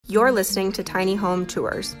You're listening to Tiny Home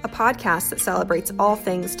Tours, a podcast that celebrates all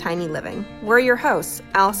things tiny living. We're your hosts,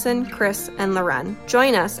 Allison, Chris, and Loren.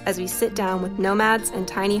 Join us as we sit down with nomads and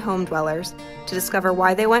tiny home dwellers to discover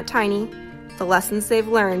why they went tiny, the lessons they've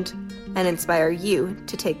learned, and inspire you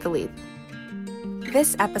to take the leap.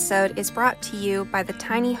 This episode is brought to you by the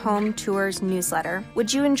Tiny Home Tours newsletter.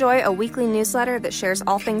 Would you enjoy a weekly newsletter that shares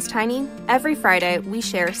all things tiny? Every Friday, we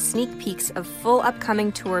share sneak peeks of full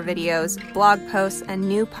upcoming tour videos, blog posts, and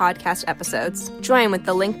new podcast episodes. Join with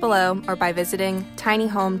the link below or by visiting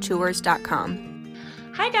tinyhometours.com.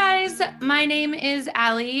 Hi guys, my name is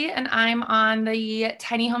Allie and I'm on the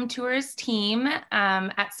Tiny Home Tours team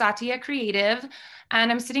at Satya Creative. And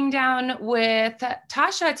I'm sitting down with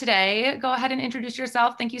Tasha today. Go ahead and introduce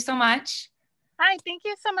yourself. Thank you so much. Hi, thank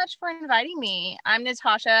you so much for inviting me. I'm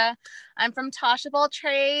Natasha. I'm from Tashable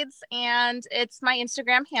Trades, and it's my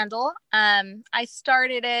Instagram handle. I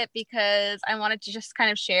started it because I wanted to just kind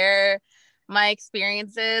of share my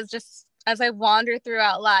experiences just as I wander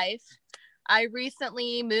throughout life. I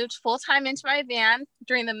recently moved full-time into my van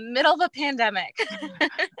during the middle of a pandemic.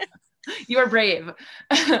 You are brave.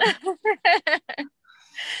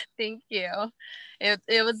 Thank you.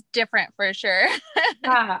 It was different for sure.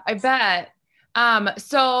 Yeah, I bet.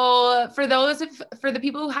 So for the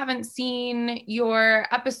people who haven't seen your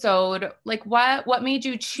episode, like what made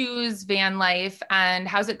you choose Vanlife and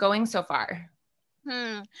how's it going so far?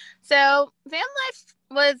 So Vanlife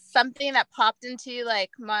was something that popped into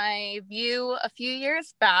like my view a few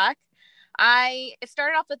years back. It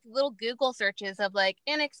started off with little Google searches of like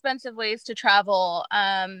inexpensive ways to travel,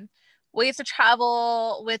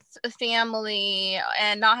 with a family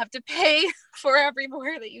and not have to pay for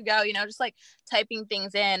everywhere that you go, just like typing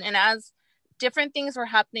things in. And as different things were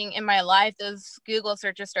happening in my life, those Google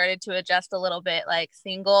searches started to adjust a little bit, like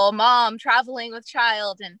single mom traveling with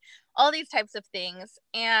child and all these types of things.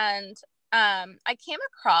 And I came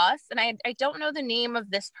across, and I don't know the name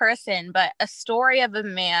of this person, but a story of a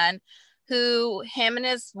man who him and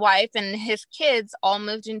his wife and his kids all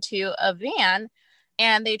moved into a van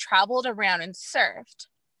and they traveled around and surfed.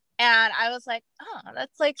 And I was like, oh,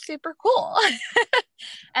 that's like super cool.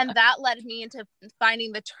 And that led me into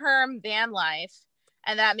finding the term van life.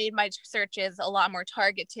 And that made my searches a lot more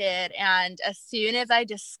targeted. And as soon as I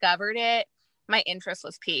discovered it, my interest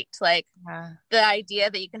was piqued. Like the idea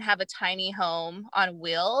that you can have a tiny home on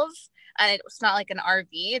wheels and it's not like an RV,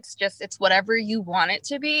 it's whatever you want it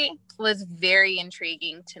to be, was very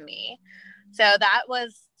intriguing to me. So that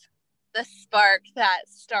was the spark that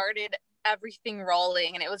started everything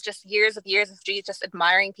rolling. And it was just years of just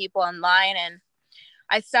admiring people online. And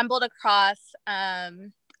I stumbled across a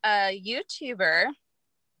YouTuber,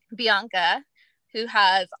 Bianca, who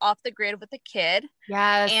has Off the Grid with a Kid.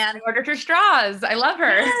 Yes, and I ordered her straws. I love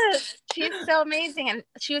her. Yes, she's so amazing. And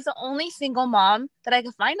she was the only single mom that I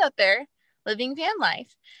could find out there living van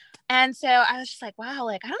life. And so I was just like, wow,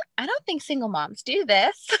 like I don't think single moms do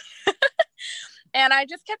this. And I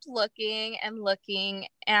just kept looking,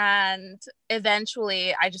 and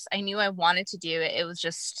eventually I knew I wanted to do it. It was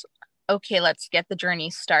just, okay, let's get the journey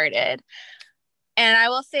started. And I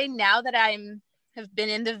will say now that have been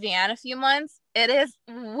in the van a few months, it is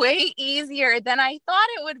way easier than I thought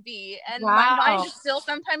it would be. And my mind is still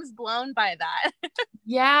sometimes blown by that.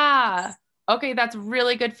 Yeah. Okay, that's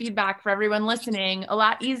really good feedback for everyone listening. A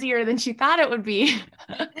lot easier than she thought it would be.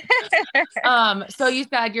 So you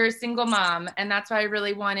said you're a single mom, and that's why I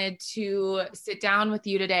really wanted to sit down with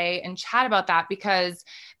you today and chat about that, because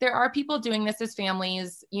there are people doing this as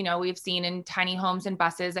families. We've seen in tiny homes and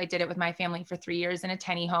buses. I did it with my family for 3 years in a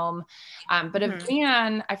tiny home. But a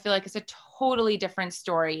van, I feel like it's a totally different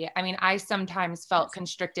story. I mean, I sometimes felt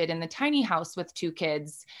constricted in the tiny house with 2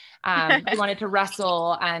 kids. I wanted to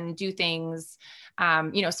wrestle and do things,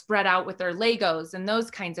 spread out with their Legos and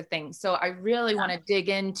those kinds of things. So I really want to dig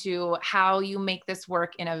into how you make this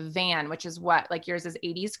work in a van, which is what, like yours is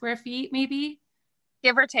 80 square feet, maybe?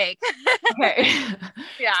 Give or take. Okay.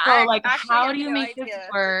 Yeah. So how do you make this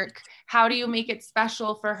work? How do you make it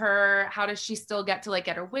special for her? How does she still get to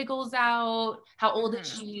get her wiggles out? How old is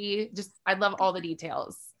she? I'd love all the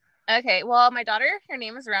details. Okay. Well, my daughter, her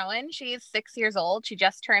name is Rowan. She's 6 years old. She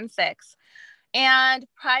just turned 6. And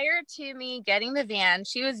prior to me getting the van,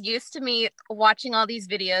 she was used to me watching all these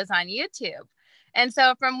videos on YouTube. And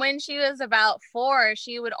so from when she was about 4,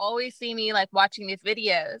 she would always see me watching these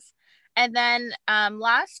videos. And then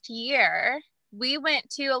last year, we went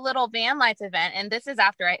to a little van life event. And this is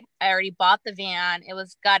after I already bought the van. It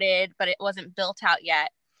was gutted, but it wasn't built out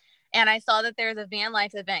yet. And I saw that there's a van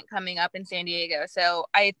life event coming up in San Diego. So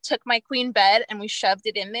I took my queen bed and we shoved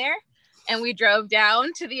it in there and we drove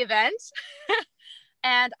down to the event.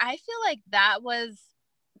 And I feel like that was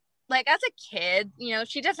like, as a kid, you know,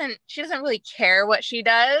 she doesn't really care what she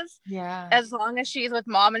does. Yeah. As long as she's with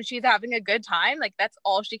mom and she's having a good time, like that's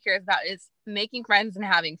all she cares about is making friends and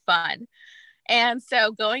having fun. And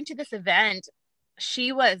so going to this event,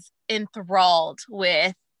 she was enthralled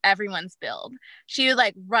with everyone's build. She would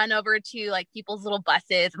like run over to like people's little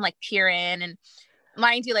buses and like peer in. And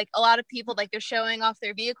mind you, like a lot of people, like they're showing off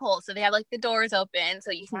their vehicles, so they have like the doors open so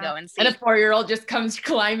you can go and see. And a 4-year-old just comes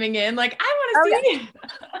climbing in like, I want to see.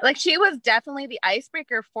 Yeah. Like she was definitely the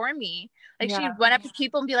icebreaker for me. Like she went up to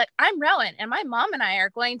people and be like, I'm Rowan and my mom and I are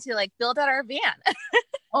going to like build out our van.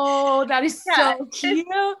 Oh, that is so cute.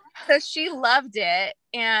 So she loved it,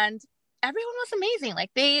 and everyone was amazing.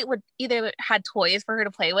 Like they would either had toys for her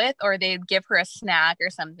to play with or they'd give her a snack or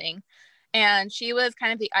something. And she was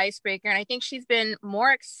kind of the icebreaker. And I think she's been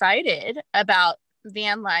more excited about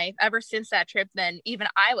van life ever since that trip than even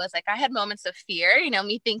I was. Like I had moments of fear, you know,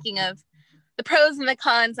 me thinking of the pros and the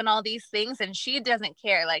cons and all these things. And she doesn't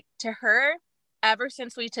care. Like to her, ever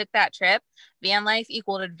since we took that trip, van life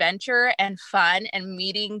equaled adventure and fun and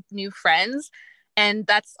meeting new friends. And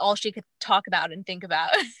that's all she could talk about and think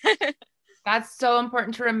about. That's so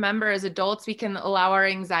important to remember. As adults, we can allow our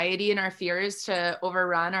anxiety and our fears to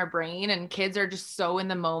overrun our brain, and kids are just so in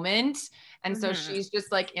the moment. And so she's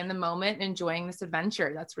just like in the moment and enjoying this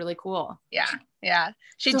adventure. That's really cool. Yeah. Yeah.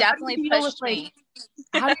 She definitely pushed me.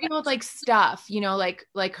 How do you deal with like stuff, you know, like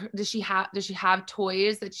does she have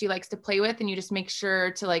toys that she likes to play with and you just make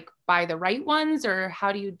sure to like buy the right ones, or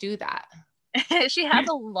how do you do that? She has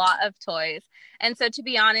a lot of toys. And so to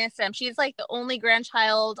be honest, she's like the only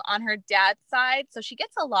grandchild on her dad's side. So she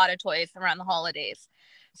gets a lot of toys around the holidays.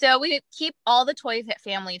 So we keep all the toys at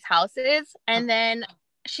family's houses. And then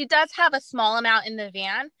she does have a small amount in the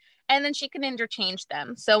van, and then she can interchange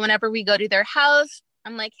them. So whenever we go to their house,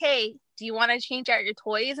 I'm like, hey, do you want to change out your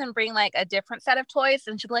toys and bring like a different set of toys?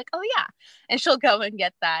 And she'll be like, oh yeah. And she'll go and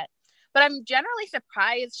get that. But I'm generally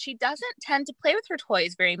surprised she doesn't tend to play with her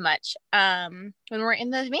toys very much when we're in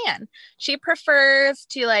the van. She prefers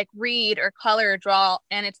to like read or color or draw,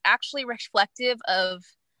 and it's actually reflective of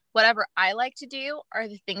whatever I like to do are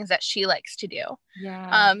the things that she likes to do.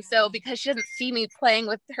 Yeah. So because she doesn't see me playing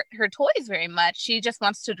with her toys very much, she just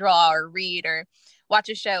wants to draw or read or watch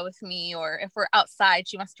a show with me, or if we're outside,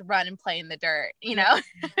 she wants to run and play in the dirt, you know?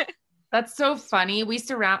 That's so funny.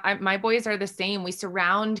 My boys are the same. We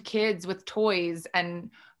surround kids with toys,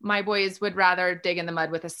 and my boys would rather dig in the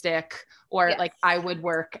mud with a stick, or like I would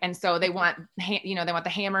work. And so they want, they want the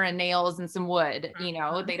hammer and nails and some wood, you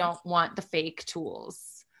know, they don't want the fake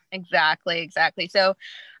tools. Exactly. So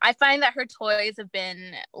I find that her toys have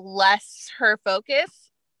been less her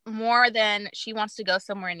focus, more than she wants to go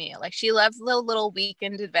somewhere new. Like she loves the little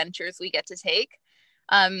weekend adventures we get to take.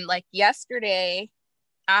 Like yesterday,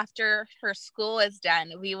 after her school is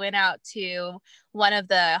done, we went out to one of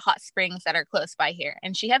the hot springs that are close by here,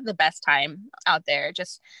 and she had the best time out there.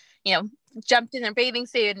 Just, you know, jumped in her bathing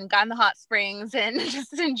suit and got in the hot springs and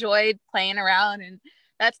just enjoyed playing around. And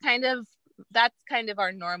that's kind of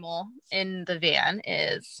our normal in the van.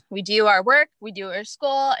 Is we do our work, we do our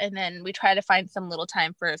school, and then we try to find some little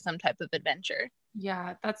time for some type of adventure.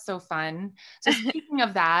 Yeah, that's so fun. So speaking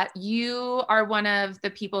of that, you are one of the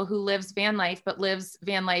people who lives van life, but lives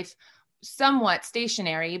van life somewhat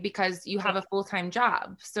stationary because you have a full-time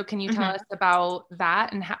job. So can you tell us about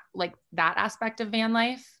that and how, like that aspect of van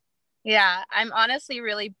life? Yeah, I'm honestly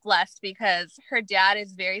really blessed because her dad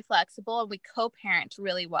is very flexible and we co-parent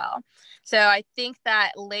really well. So I think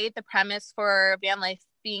that laid the premise for van life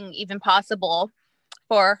being even possible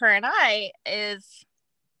for her and I. Is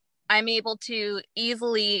I'm able to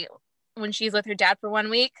easily, when she's with her dad for 1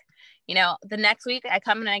 week, you know, the next week I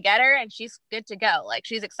come and I get her and she's good to go. Like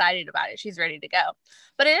she's excited about it. She's ready to go.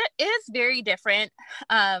 But it is very different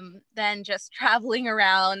than just traveling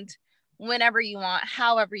around whenever you want,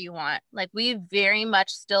 however you want. Like we very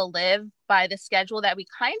much still live by the schedule that we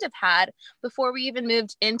kind of had before we even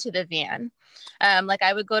moved into the van. Like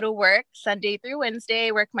I would go to work Sunday through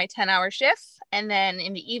Wednesday, work my 10-hour shifts. And then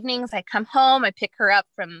in the evenings I come home, I pick her up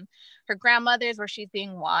from her grandmother's where she's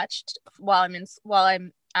being watched while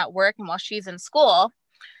I'm at work and while she's in school.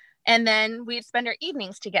 And then we'd spend our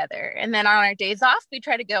evenings together. And then on our days off, we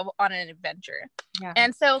try to go on an adventure. Yeah.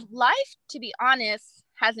 And so life, to be honest,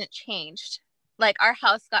 hasn't changed. Like our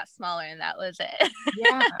house got smaller and that was it.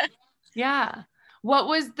 Yeah. What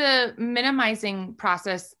was the minimizing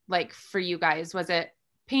process like for you guys? Was it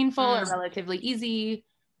painful or relatively easy?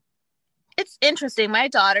 It's interesting. My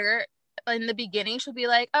daughter in the beginning, she'll be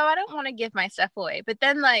like, oh, I don't want to give my stuff away. But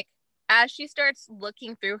then like as she starts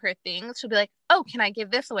looking through her things, she'll be like, oh, can I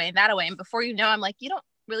give this away and that away? And before you know, I'm like, you don't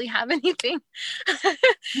really have anything.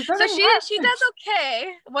 So she does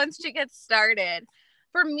okay once she gets started.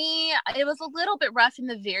 For me, it was a little bit rough in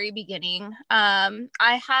the very beginning.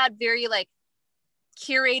 I had very like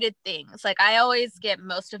curated things. Like I always get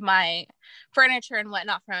most of my furniture and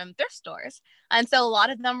whatnot from thrift stores. And so a lot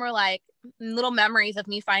of them were like little memories of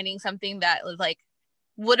me finding something that was like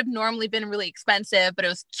would have normally been really expensive, but it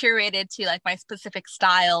was curated to like my specific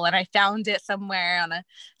style, and I found it somewhere on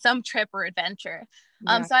some trip or adventure.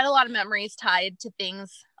 So I had a lot of memories tied to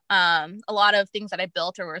things, a lot of things that I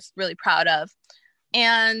built or was really proud of.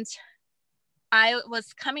 And I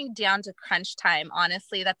was coming down to crunch time.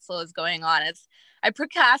 Honestly, that's what was going on. I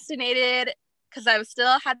procrastinated because I was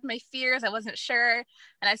still had my fears. I wasn't sure.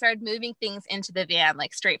 And I started moving things into the van,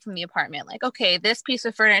 like straight from the apartment. Like, okay, this piece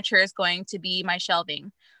of furniture is going to be my shelving.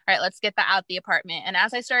 All right, let's get that out the apartment. And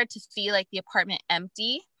as I started to see like the apartment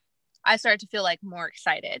empty, I started to feel like more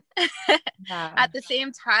excited. At the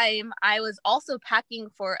same time, I was also packing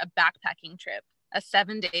for a backpacking trip, a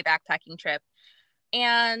 7-day backpacking trip.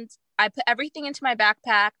 And I put everything into my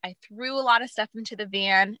backpack. I threw a lot of stuff into the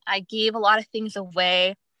van. I gave a lot of things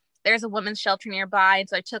away. There's a women's shelter nearby. And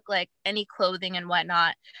so I took like any clothing and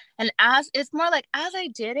whatnot. And it's more like, as I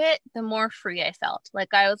did it, the more free I felt.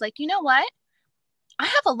 Like I was like, you know what? I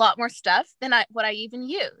have a lot more stuff than what I even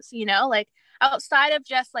use, you know, like outside of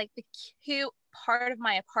just like the cute part of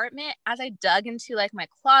my apartment. As I dug into like my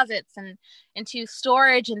closets and into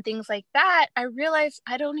storage and things like that, I realized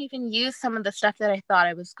I don't even use some of the stuff that I thought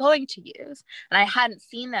I was going to use, and I hadn't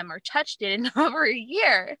seen them or touched it in over a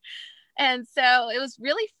year. And so it was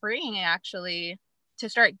really freeing actually to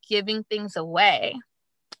start giving things away.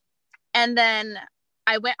 And then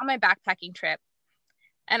I went on my backpacking trip,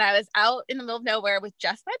 and I was out in the middle of nowhere with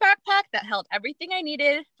just my backpack that held everything I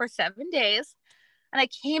needed for 7 days. And I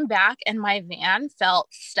came back and my van felt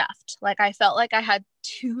stuffed. Like I felt like I had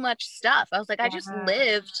too much stuff. I was like, I just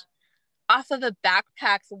lived off of a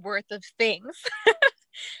backpack's worth of things.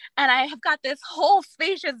 And I have got this whole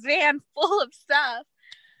spacious van full of stuff.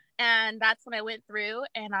 And that's when I went through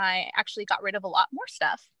and I actually got rid of a lot more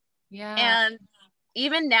stuff. And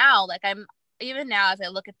even now, as I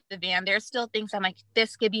look at the van, there's still things I'm like,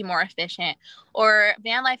 this could be more efficient. Or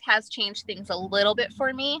Vanlife has changed things a little bit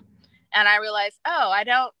for me. And I realized, oh, I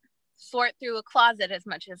don't sort through a closet as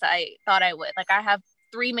much as I thought I would. Like I have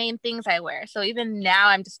 3 main things I wear. So even now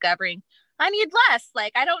I'm discovering I need less.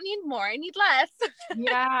 Like I don't need more. I need less.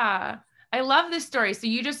 Yeah. I love this story. So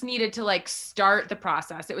you just needed to like start the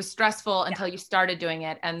process. It was stressful until you started doing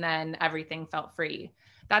it, and then everything felt free.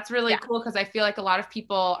 That's really cool, because I feel like a lot of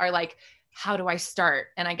people are like, how do I start?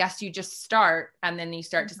 And I guess you just start, and then you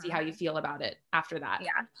start to see how you feel about it after that.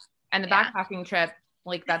 Yeah. And the backpacking trip,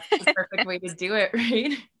 like that's the perfect way to do it,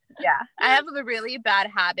 right? Yeah. I have a really bad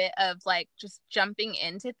habit of like just jumping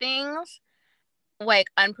into things like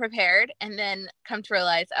unprepared, and then come to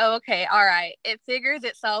realize, oh, okay, all right, it figures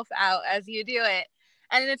itself out as you do it.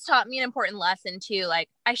 And it's taught me an important lesson too. Like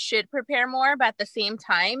I should prepare more, but at the same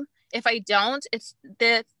time, if I don't,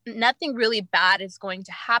 nothing really bad is going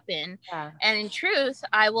to happen. And in truth,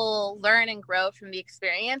 I will learn and grow from the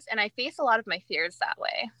experience. And I face a lot of my fears that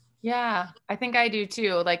way. Yeah, I think I do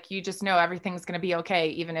too. Like you just know everything's going to be okay,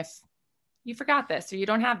 even if you forgot this or you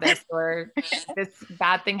don't have this or this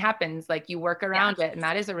bad thing happens, like you work around it. And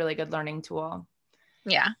that is a really good learning tool.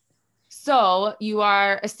 Yeah. So you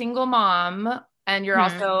are a single mom and you're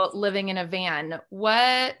also living in a van.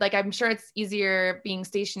 Like, I'm sure it's easier being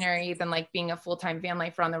stationary than like being a full-time van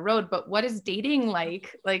lifer on the road, but what is dating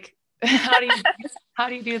like? Like, how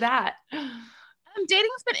do you do that?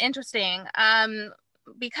 Dating's been interesting.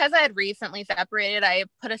 Because I had recently separated, I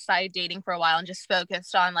put aside dating for a while and just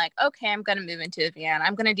focused on like, okay, I'm going to move into a van.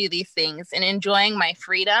 I'm going to do these things and enjoying my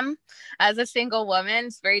freedom as a single woman.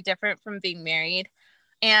 It's very different from being married.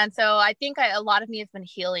 And so I think a lot of me has been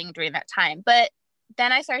healing during that time. But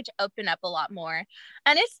then I started to open up a lot more.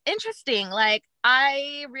 And it's interesting. Like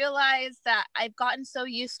I realized that I've gotten so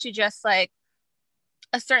used to just like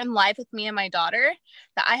a certain life with me and my daughter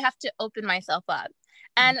that I have to open myself up.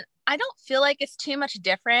 And I don't feel like it's too much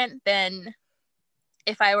different than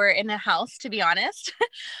if I were in a house, to be honest,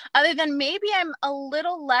 other than maybe I'm a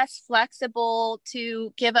little less flexible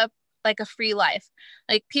to give up like a free life.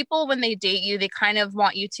 Like people, when they date you, they kind of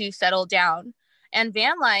want you to settle down, and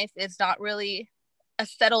van life is not really a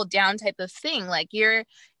settled down type of thing. Like you're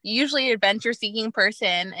usually an adventure seeking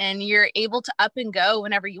person and you're able to up and go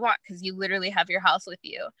whenever you want, because you literally have your house with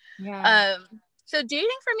you. So dating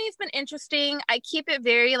for me has been interesting. I keep it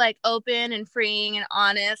very like open and freeing and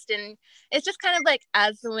honest. And it's just kind of like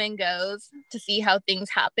as the wind goes to see how things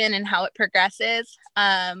happen and how it progresses.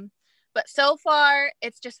 But so far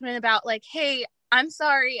it's just been about like, hey, I'm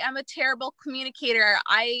sorry, I'm a terrible communicator.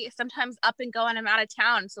 I sometimes up and go and I'm out of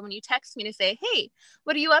town. So when you text me to say, hey,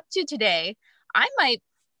 what are you up to today? I might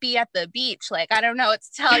be at the beach. Like, I don't know what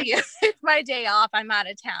to tell you. It's my day off. I'm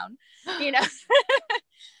out of town, you know?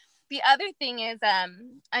 The other thing is,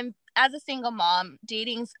 I'm as a single mom,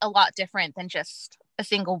 dating's a lot different than just a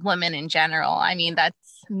single woman in general. I mean,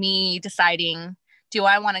 that's me deciding, do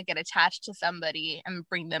I want to get attached to somebody and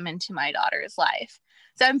bring them into my daughter's life?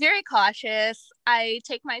 So I'm very cautious. I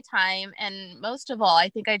take my time. And most of all, I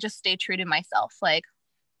think I just stay true to myself. Like,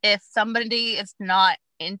 if somebody is not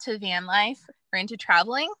into van life or into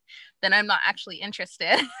traveling, then I'm not actually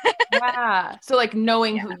interested. Yeah. So like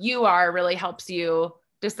knowing who you are really helps you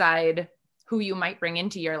decide who you might bring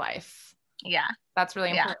into your life. Yeah. That's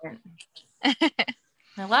really important.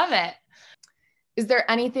 I love it. Is there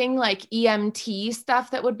anything like EMT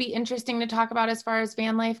stuff that would be interesting to talk about as far as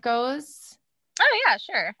van life goes? Oh yeah,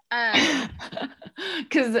 sure.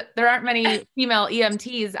 Because there aren't many female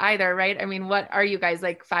EMTs either, right? I mean, what are you guys,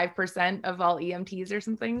 like 5% of all EMTs or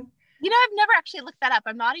something? You know, I've never actually looked that up.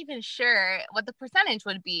 I'm not even sure what the percentage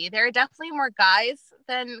would be. There are definitely more guys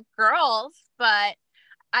than girls, but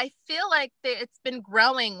I feel like it's been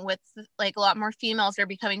growing with like a lot more females are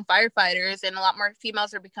becoming firefighters and a lot more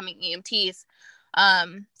females are becoming EMTs.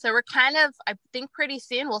 So we're kind of, I think pretty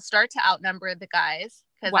soon we'll start to outnumber the guys,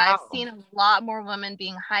 because I've seen a lot more women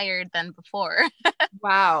being hired than before.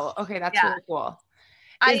 Wow. Okay. That's really cool.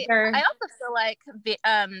 I also feel like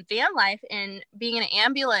van life and being in an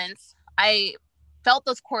ambulance, I felt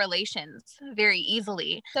those correlations very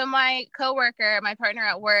easily. So my coworker, my partner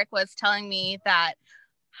at work, was telling me that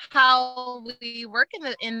how we work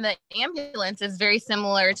in the ambulance is very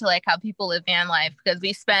similar to like how people live van life, because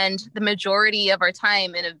we spend the majority of our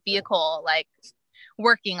time in a vehicle, like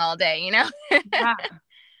working all day, you know? Yeah.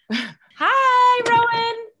 Hi,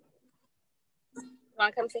 Rowan. You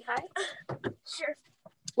want to come say hi? Sure.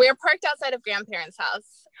 We're parked outside of grandparents'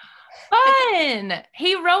 house. Fun.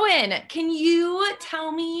 Hey, Rowan, can you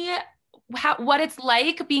tell me what it's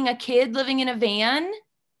like being a kid living in a van?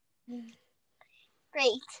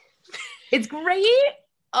 Great. It's great.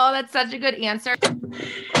 Oh, that's such a good answer.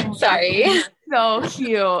 Sorry. So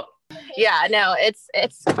cute. Yeah, no,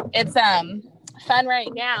 it's fun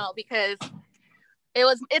right now because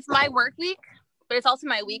it's my work week, but it's also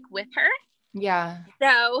my week with her. Yeah.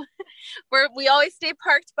 So we always stay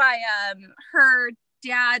parked by her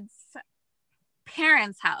dad's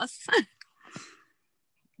parents' house.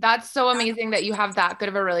 That's so amazing that you have that good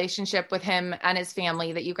of a relationship with him and his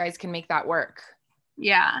family that you guys can make that work.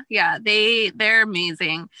 Yeah. They're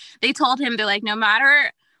amazing. They told him, they're like, no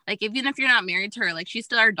matter, like, even if you're not married to her, like, she's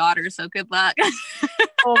still our daughter, so good luck.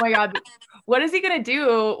 Oh my God. What is he going to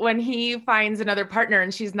do when he finds another partner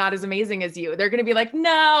and she's not as amazing as you? They're going to be like,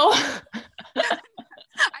 no.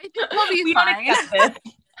 I think we'll be fine.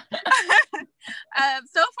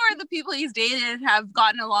 So far, the people he's dated have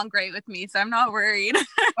gotten along great with me, so I'm not worried.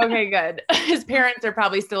 Okay, good. His parents are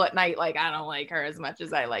probably still at night like, I don't like her as much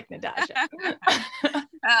as I like Natasha.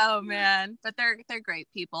 Oh man, but they're great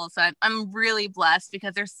people. So I'm really blessed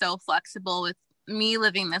because they're so flexible with me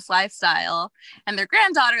living this lifestyle and their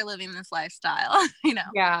granddaughter living this lifestyle. You know.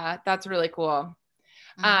 Yeah, that's really cool.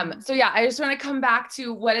 So yeah, I just want to come back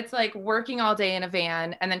to what it's like working all day in a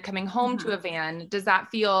van and then coming home to a van. Does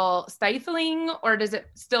that feel stifling, or do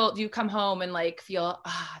you come home and like feel,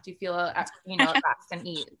 do you feel, rest and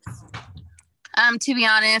ease? To be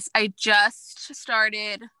honest, I just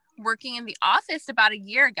started working in the office about a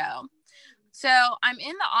year ago. So I'm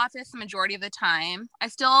in the office the majority of the time. I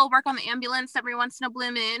still work on the ambulance every once in a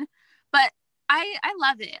blue moon, but I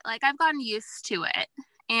love it. Like, I've gotten used to it.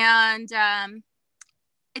 And,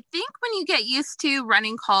 I think when you get used to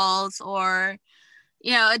running calls or,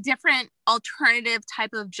 a different alternative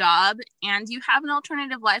type of job and you have an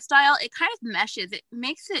alternative lifestyle, it kind of meshes. It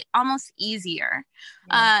makes it almost easier.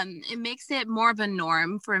 Yeah. It makes it more of a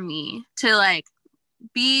norm for me to like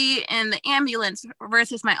be in the ambulance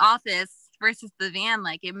versus my office versus the van.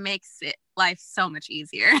 Like, it makes life so much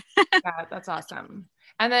easier. Yeah, that's awesome.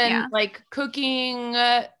 And then like cooking,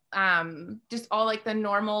 just all like the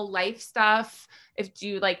normal life stuff. If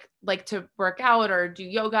you like to work out or do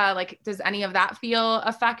yoga, like, does any of that feel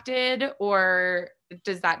affected, or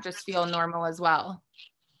does that just feel normal as well?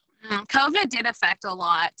 COVID did affect a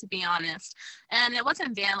lot, to be honest. And it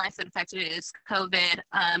wasn't van life that affected it, it's COVID.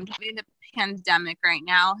 Having the pandemic right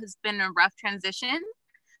now has been a rough transition.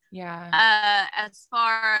 As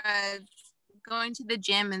far as going to the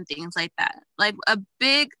gym and things like that. Like a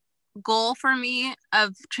big goal for me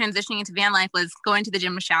of transitioning into van life was going to the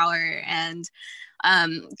gym to shower and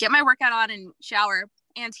get my workout on and shower.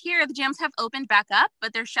 And here the gyms have opened back up,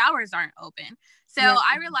 but their showers aren't open. So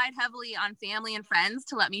I relied heavily on family and friends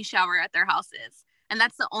to let me shower at their houses. And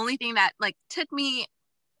that's the only thing that like took me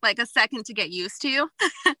like a second to get used to.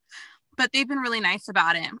 But they've been really nice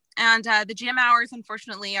about it. And the gym hours,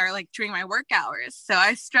 unfortunately, are like during my work hours. So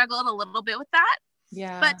I struggled a little bit with that.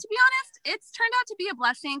 Yeah. But to be honest, it's turned out to be a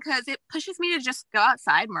blessing because it pushes me to just go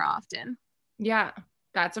outside more often. Yeah.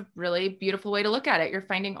 That's a really beautiful way to look at it. You're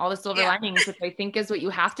finding all the silver linings, which I think is what you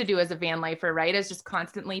have to do as a van lifer, right? Is just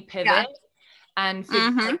constantly pivot and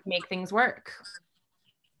like, make things work.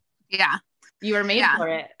 Yeah. You were made for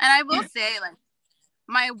it. And I will say, like,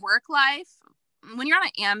 my work life, when you're on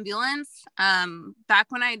an ambulance, back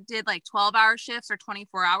when I did like 12-hour shifts or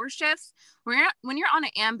 24-hour shifts, when you're on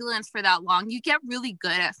an ambulance for that long, you get really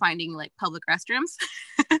good at finding like public restrooms.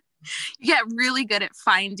 You get really good at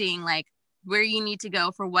finding like where you need to go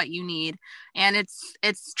for what you need. And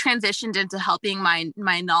it's transitioned into helping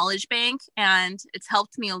my knowledge bank. And it's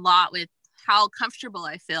helped me a lot with how comfortable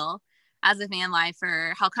I feel as a van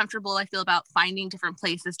lifer, how comfortable I feel about finding different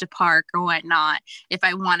places to park or whatnot. If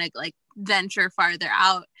I want to like venture farther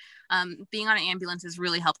out, being on an ambulance has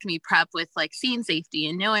really helped me prep with like scene safety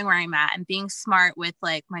and knowing where I'm at and being smart with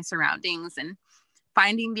like my surroundings and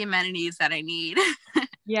finding the amenities that I need.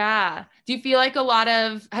 Yeah. Do you feel like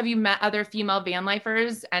have you met other female van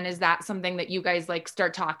lifers? And is that something that you guys like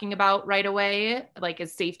start talking about right away? Like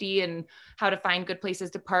is safety and how to find good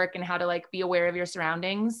places to park and how to like be aware of your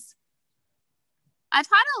surroundings? I've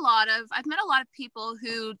met a lot of people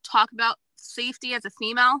who talk about safety as a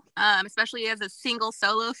female, especially as a single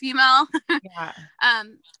solo female. Yeah.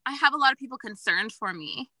 I have a lot of people concerned for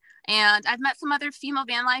me. And I've met some other female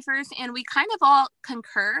van lifers, and we kind of all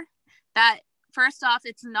concur that first off,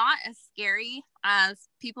 it's not as scary as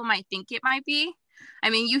people might think it might be. I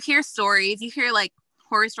mean, you hear like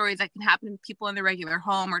horror stories that can happen to people in their regular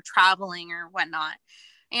home or traveling or whatnot.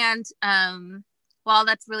 And while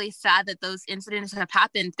that's really sad that those incidents have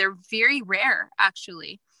happened, they're very rare,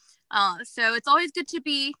 actually. So it's always good to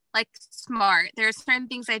be like smart. There are certain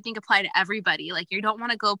things I think apply to everybody. Like you don't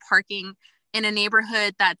want to go parking in a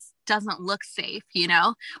neighborhood that doesn't look safe, you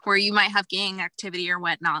know, where you might have gang activity or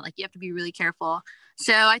whatnot. Like you have to be really careful.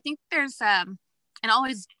 So I think there's and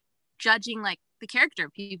always judging like the character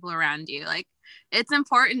of people around you. Like it's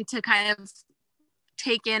important to kind of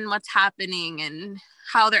take in what's happening and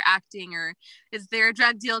how they're acting, or is there a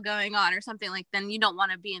drug deal going on or something, like then you don't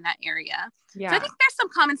want to be in that area. So I think there's some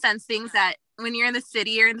common sense things that when you're in the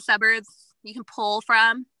city or in the suburbs you can pull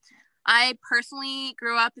from. I personally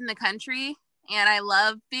grew up in the country and I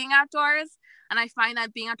love being outdoors, and I find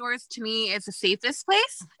that being outdoors to me is the safest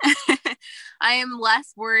place. I am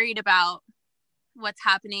less worried about what's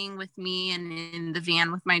happening with me and in the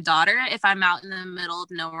van with my daughter if I'm out in the middle of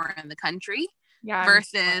nowhere in the country.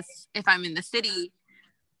 Versus if I'm in the city,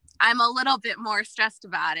 I'm a little bit more stressed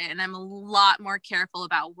about it, and I'm a lot more careful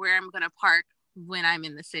about where I'm going to park when I'm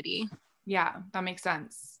in the city. Yeah, that makes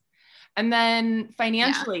sense. And then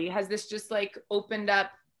financially, has this just like opened up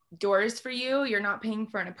doors for you? You're not paying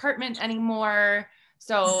for an apartment anymore.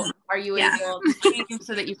 So are you able to change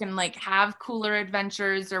so that you can like have cooler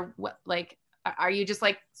adventures, or what? Like, are you just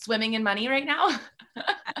like swimming in money right now?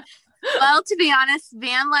 Well, to be honest,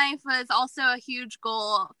 van life was also a huge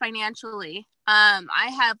goal financially. I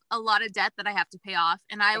have a lot of debt that I have to pay off,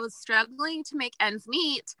 and I was struggling to make ends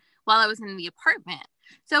meet while I was in the apartment.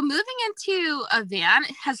 So moving into a van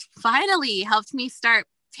has finally helped me start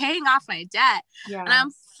paying off my debt. Yeah. And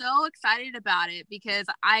I'm so excited about it because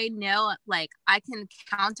I know like I can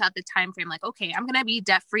count out the time frame, like, okay, I'm going to be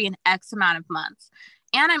debt free in X amount of months.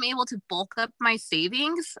 And I'm able to bulk up my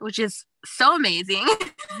savings, which is so amazing.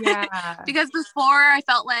 Yeah. Because before I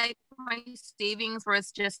felt like my savings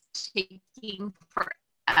was just taking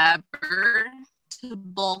forever to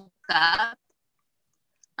bulk up.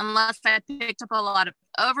 Unless I picked up a lot of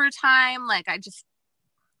overtime, like I just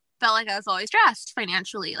felt like I was always stressed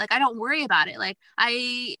financially. Like I don't worry about it. Like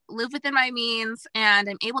I live within my means and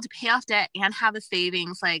I'm able to pay off debt and have a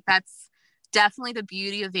savings. Like that's definitely the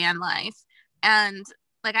beauty of van life. And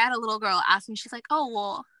like I had a little girl ask me, she's like, oh,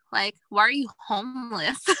 well, like, why are you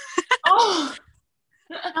homeless? Oh.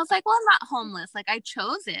 I was like, well, I'm not homeless. Like I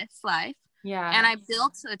chose this life. Yeah. And I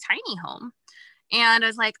built a tiny home. And I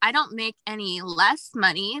was like, I don't make any less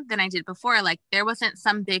money than I did before. Like, there wasn't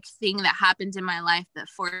some big thing that happened in my life that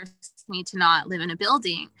forced me to not live in a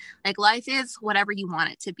building. Like, life is whatever you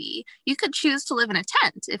want it to be. You could choose to live in a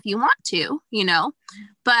tent if you want to, you know,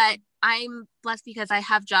 but I'm blessed because I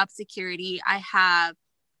have job security. I have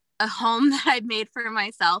a home that I've made for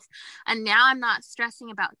myself. And now I'm not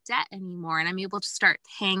stressing about debt anymore. And I'm able to start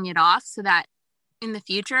paying it off so that in the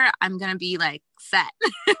future, I'm going to be like set.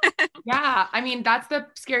 Yeah. I mean, that's the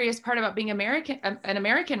scariest part about being an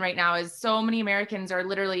American right now is so many Americans are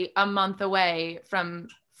literally a month away from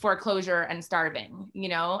foreclosure and starving, you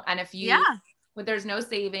know? And if you, but there's no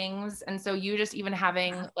savings. And so you just even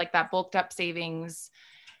having like that bulked up savings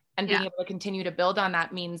and being able to continue to build on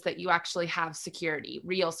that means that you actually have security,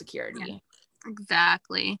 real security. Yeah.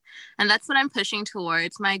 Exactly. And that's what I'm pushing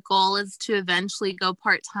towards. My goal is to eventually go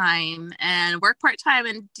part-time and work part-time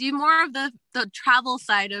and do more of the travel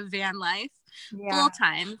side of van life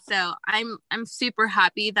full-time. So I'm super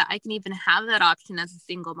happy that I can even have that option as a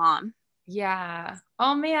single mom. Yeah.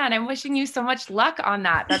 Oh man, I'm wishing you so much luck on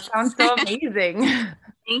that. That sounds so amazing.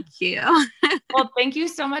 Thank you. Well, thank you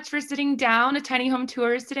so much for sitting down at Tiny Home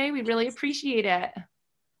Tours today. We really appreciate it.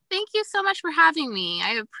 Thank you so much for having me.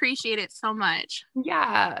 I appreciate it so much.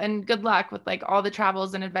 Yeah. And good luck with like all the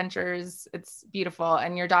travels and adventures. It's beautiful.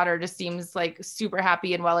 And your daughter just seems like super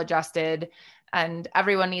happy and well-adjusted. And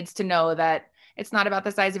everyone needs to know that it's not about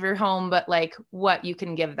the size of your home, but like what you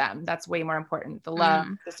can give them. That's way more important. The love,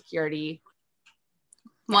 the security.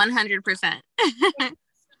 100%.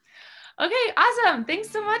 Okay. Awesome. Thanks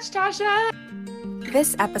so much, Tasha.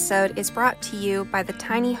 This episode is brought to you by the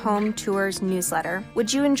Tiny Home Tours newsletter.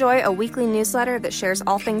 Would you enjoy a weekly newsletter that shares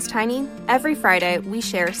all things tiny? Every Friday, we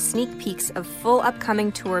share sneak peeks of full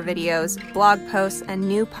upcoming tour videos, blog posts, and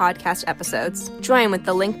new podcast episodes. Join with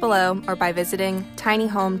the link below or by visiting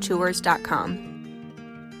tinyhometours.com.